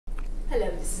Hello,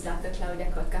 this is Dr.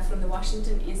 Claudia Cotca from the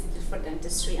Washington Institute for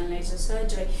Dentistry and Laser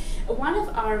Surgery. One of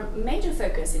our major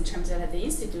focus in terms of the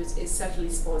institute is certainly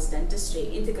sports dentistry,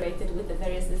 integrated with the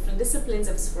various different disciplines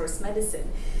of sports medicine.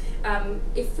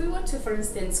 If we were to, for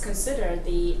instance, consider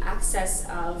the access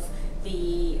of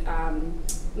the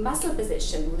muscle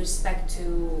position with respect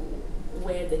to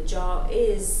where the jaw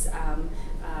is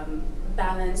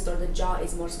balanced or the jaw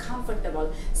is most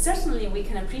comfortable, certainly we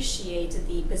can appreciate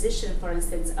the position, for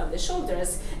instance, of the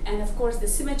shoulders and of course the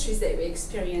symmetries that we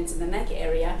experience in the neck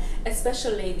area,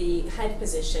 especially the head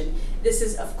position. This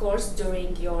is of course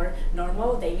during your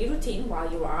normal daily routine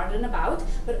while you are out and about,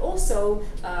 but also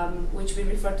which we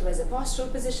refer to as a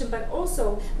postural position, but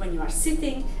also when you are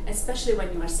sitting, especially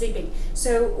when you are sleeping.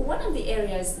 So one of the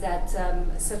areas that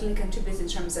certainly contributes in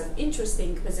terms of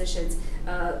interesting positions,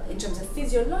 in terms of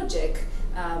physiologic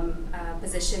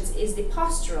positions, is the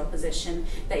postural position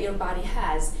that your body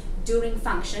has during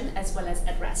function as well as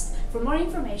at rest. For more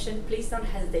information, please don't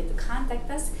hesitate to contact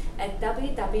us at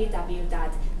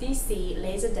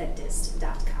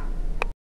www.dclaserdentist.com.